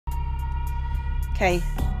Okay.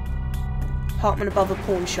 Apartment above a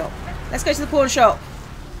pawn shop. Let's go to the pawn shop.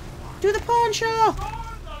 Do the pawn shop. For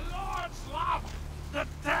the Lord's love, the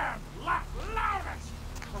damned loudest,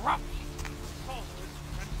 corrupt, soulless,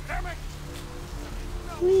 pandemic.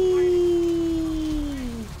 Whee.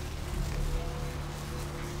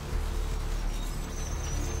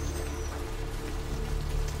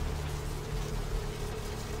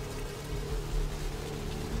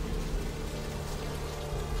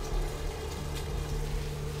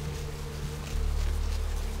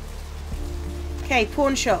 Okay,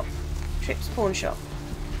 pawn shop. Trip's pawn shop.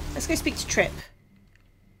 Let's go speak to Trip.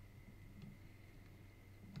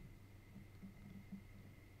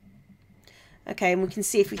 Okay, and we can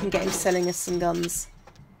see if we can get him selling us some guns.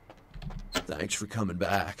 Thanks for coming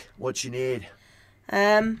back. What you need?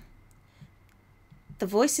 The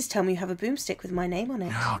voices tell me you have a boomstick with my name on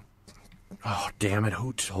it. Oh, damn it.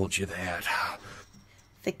 Who told you that?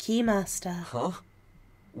 The Keymaster. Huh?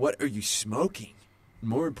 What are you smoking?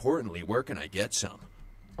 More importantly, where can I get some?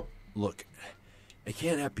 Look, I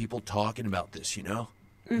can't have people talking about this, you know?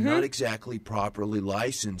 Not exactly properly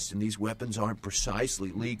licensed, and these weapons aren't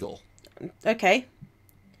precisely legal. Okay.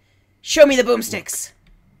 Show me the boomsticks.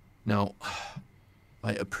 Now,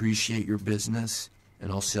 I appreciate your business,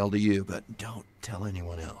 and I'll sell to you, but don't tell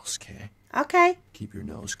anyone else, okay? Okay. Keep your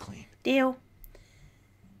nose clean. Deal.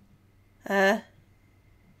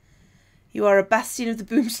 You are a bastion of the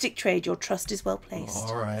boomstick trade. Your trust is well placed.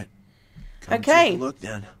 All right. Come Okay. take a look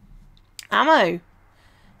then. Ammo.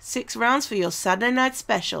 6 rounds for your Saturday night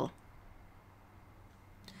special.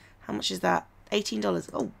 How much is that? $18.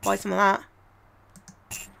 Oh, buy some of that.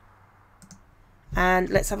 And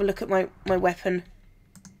let's have a look at my weapon.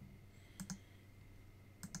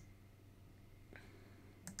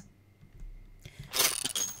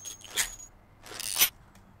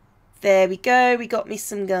 There we go. We got me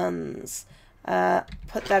some guns.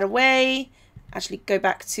 Put that away. Actually, go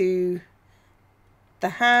back to the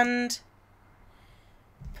hand.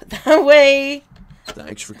 Put that away.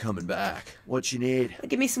 Thanks for coming back. What you need?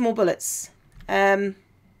 Give me some more bullets. All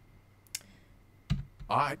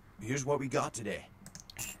right, here's what we got today.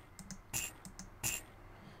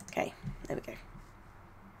 Okay, there we go.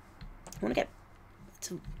 I want to get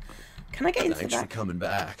to... Can I get into Thanks the for back? coming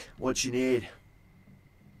back. What you need?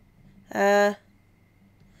 I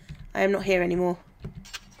am not here anymore.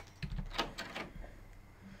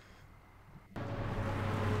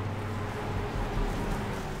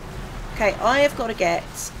 Okay, I have got to get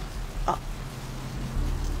up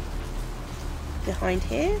behind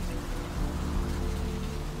here.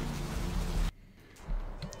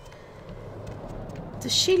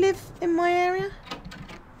 Does she live in my area?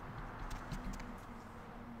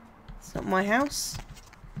 It's not my house.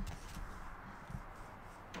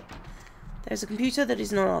 There's a computer that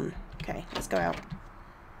is not on. Okay, let's go out.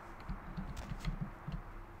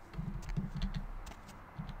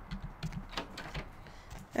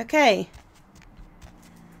 Okay.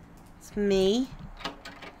 It's me.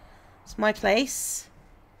 It's my place.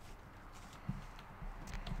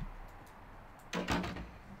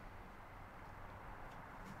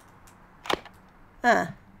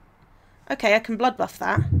 Ah. Okay, I can blood buff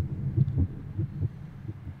that.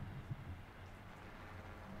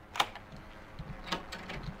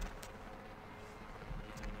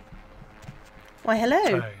 Why,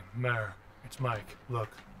 hello. Hey, Mayor, it's Mike. Look,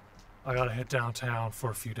 I gotta hit downtown for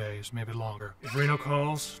a few days, maybe longer. If Reno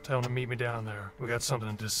calls, tell him to meet me down there. We got something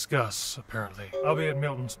to discuss, apparently. I'll be at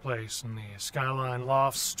Milton's place in the Skyline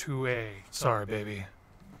Lofts 2A. Sorry, baby.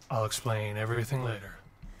 I'll explain everything later.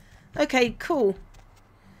 Okay, cool.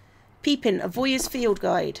 Peepin', a voyeur's field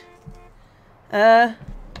guide.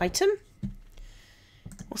 Item?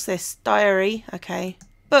 What's this? Diary. Okay.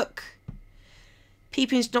 Book.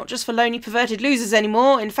 Peeping's not just for lonely, perverted losers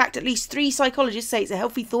anymore. In fact, at least 3 psychologists say it's a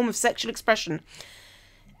healthy form of sexual expression.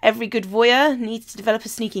 Every good voyeur needs to develop a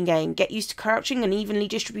sneaking game. Get used to crouching and evenly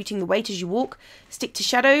distributing the weight as you walk. Stick to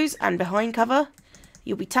shadows and behind cover.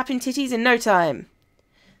 You'll be tapping titties in no time.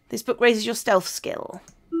 This book raises your stealth skill.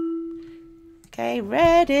 Okay,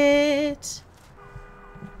 read it.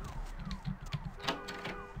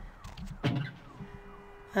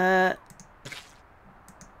 Okay,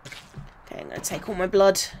 I'm going to take all my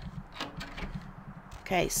blood.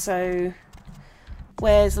 Okay, so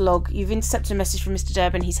where's the log? You've intercepted a message from Mr.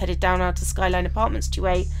 Durbin. He's headed down out to Skyline Apartments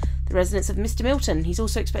 2A, the residence of Mr. Milton. He's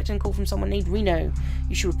also expecting a call from someone named Reno.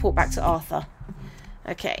 You should report back to Arthur.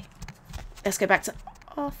 Okay, let's go back to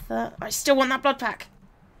Arthur. I still want that blood pack.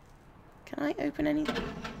 Can I open anything?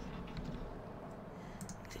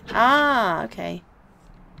 Ah, okay.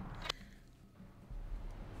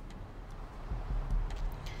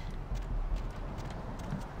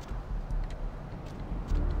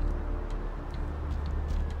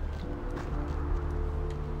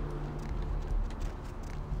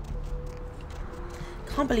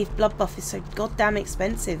 can't believe blood buff is so goddamn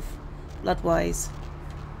expensive, blood-wise.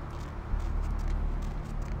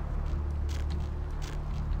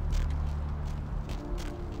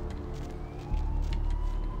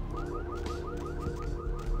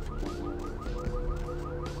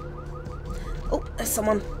 Oh, there's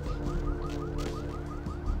someone.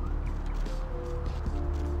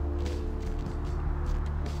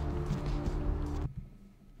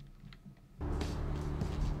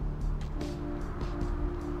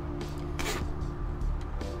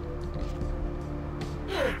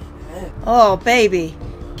 Oh, baby.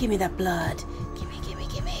 Give me that blood. Gimme, gimme,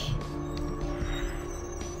 gimme.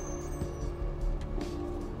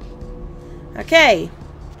 Okay.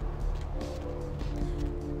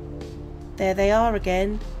 There they are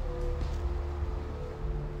again.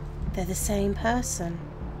 They're the same person.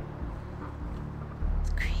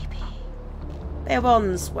 It's creepy. Bare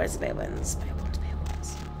bonds. Where's the bare bonds? Bare bonds, bare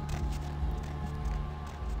bonds.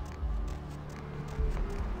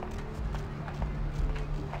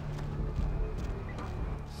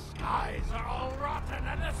 Skies are all rotten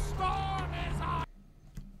and a storm is on.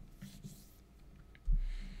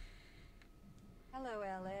 Hello,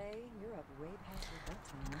 LA. You're up way past your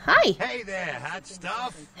bedtime. Hi. Hey there, hot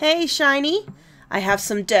stuff. Hey, Shiny. I have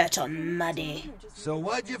some dirt on Muddy. So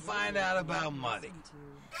what'd you find out about Muddy?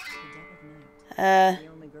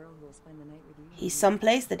 He's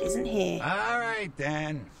someplace that isn't here. All right,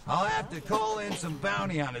 then. I'll have to call in some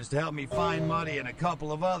bounty hunters to help me find Muddy and a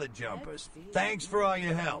couple of other jumpers. Thanks for all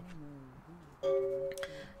your help.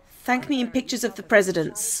 Thank me in pictures of the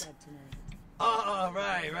presidents. Oh,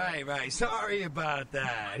 right. Sorry about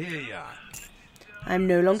that. Here you are. I'm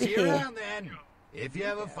no longer See you here. around then. If you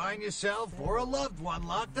ever find yourself or a loved one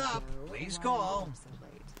locked up, please call.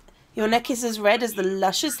 Your neck is as red as the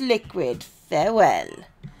luscious liquid. Farewell.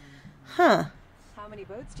 Huh. How many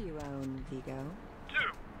boats do you own, Vigo? 2.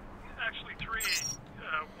 Actually 3.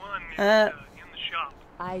 One is in the shop.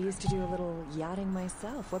 I used to do a little yachting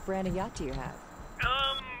myself. What brand of yacht do you have?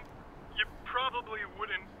 You probably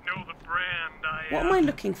wouldn't know the brand. What am I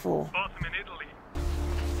looking for? Bought them in Italy.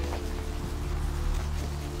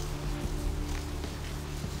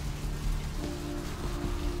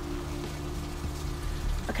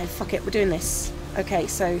 Okay, fuck it. We're doing this. Okay,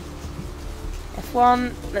 so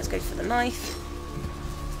F1. Let's go for the knife.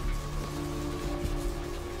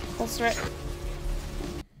 Holster it.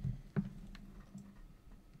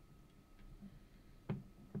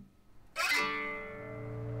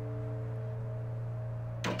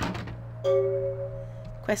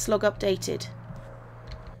 Quest log updated.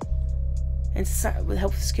 And with the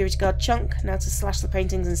help of the security guard Chunk, now to slash the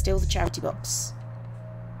paintings and steal the charity box.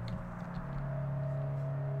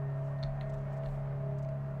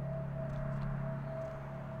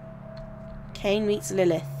 Kane meets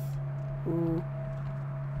Lilith. Ooh.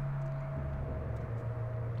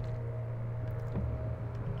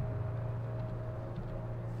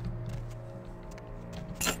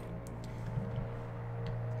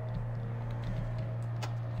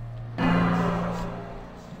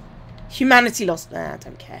 Humanity lost. Nah, I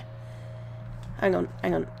don't care. Hang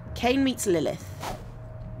on. Kane meets Lilith.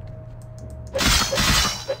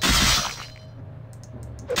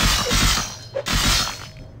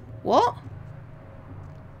 What?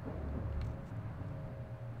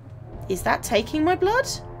 Is that taking my blood?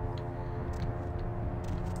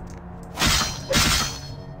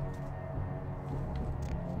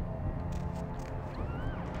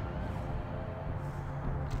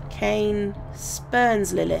 Kane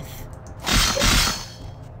spurns Lilith.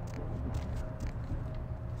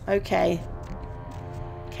 Okay.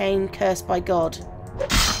 Kane cursed by God.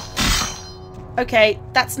 Okay,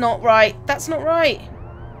 that's not right. That's not right.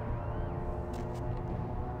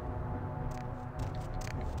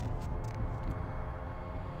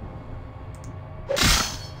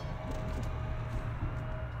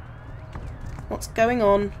 What's going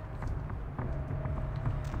on?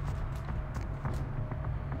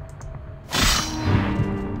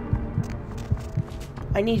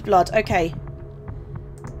 I need blood. Okay.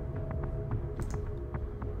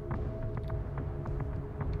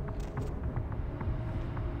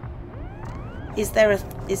 Is there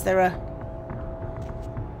a...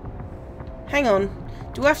 Hang on.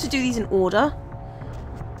 Do I have to do these in order?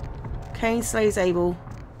 Cain slays Abel.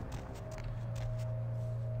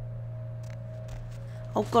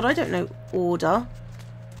 Oh god, I don't know order.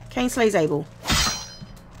 Cain slays Abel.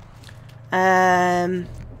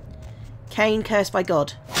 Cain cursed by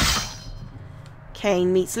God.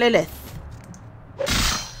 Cain meets Lilith.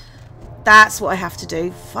 That's what I have to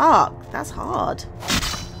do. Fuck, that's hard.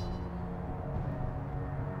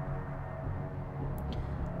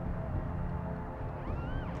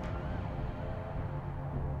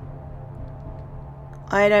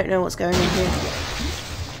 I don't know what's going on here.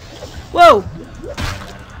 Whoa!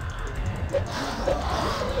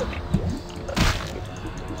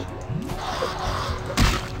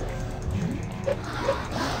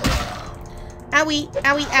 Owie,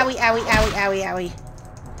 owie, owie, owie, owie, owie, owie.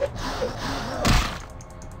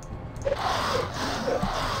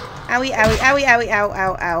 Owie, owie, owie, owie, ow,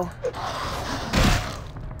 ow, ow.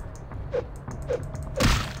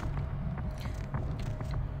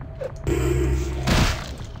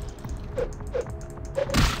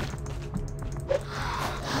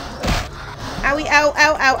 Owie, ow,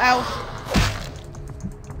 ow, ow, ow.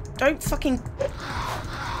 Don't fucking...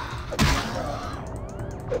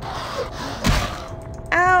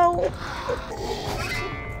 Ow!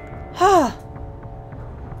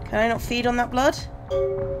 Can I not feed on that blood?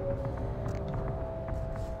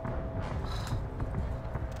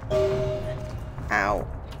 Ow.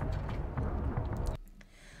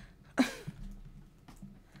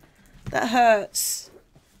 That hurts.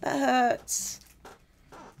 That hurts.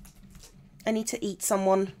 I need to eat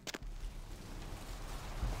someone.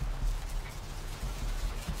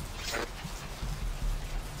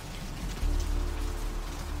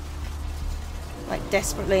 Like,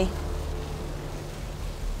 desperately.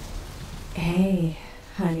 Hey,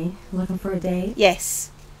 honey, looking for a date?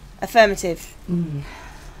 Yes. Affirmative.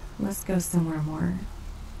 Let's go somewhere more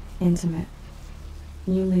intimate.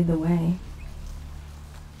 You lead the way.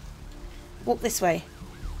 Walk this way.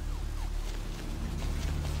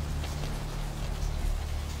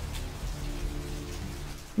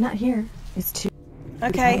 Not here. It's too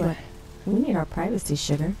Okay. public. We need our privacy,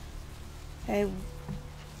 sugar. Okay.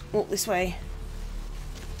 Walk this way.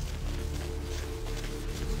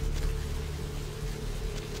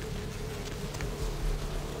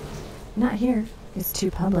 Not here. It's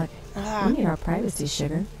too public. Ah. We need our privacy,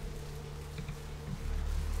 sugar.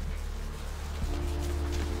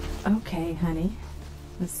 Okay, honey.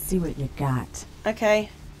 Let's see what you got. Okay.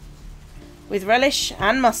 With relish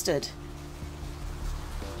and mustard.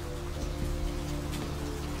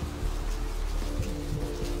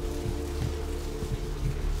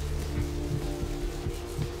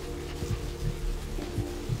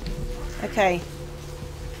 Okay.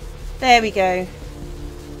 There we go.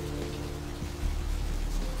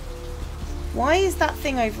 Why is that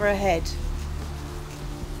thing over her head?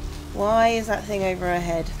 Why is that thing over her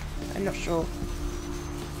head? I'm not sure.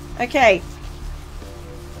 Okay.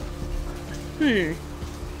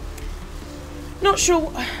 Not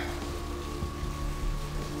sure.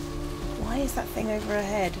 Why is that thing over her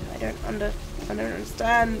head? I don't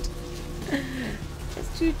understand.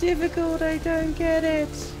 It's too difficult. I don't get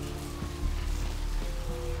it.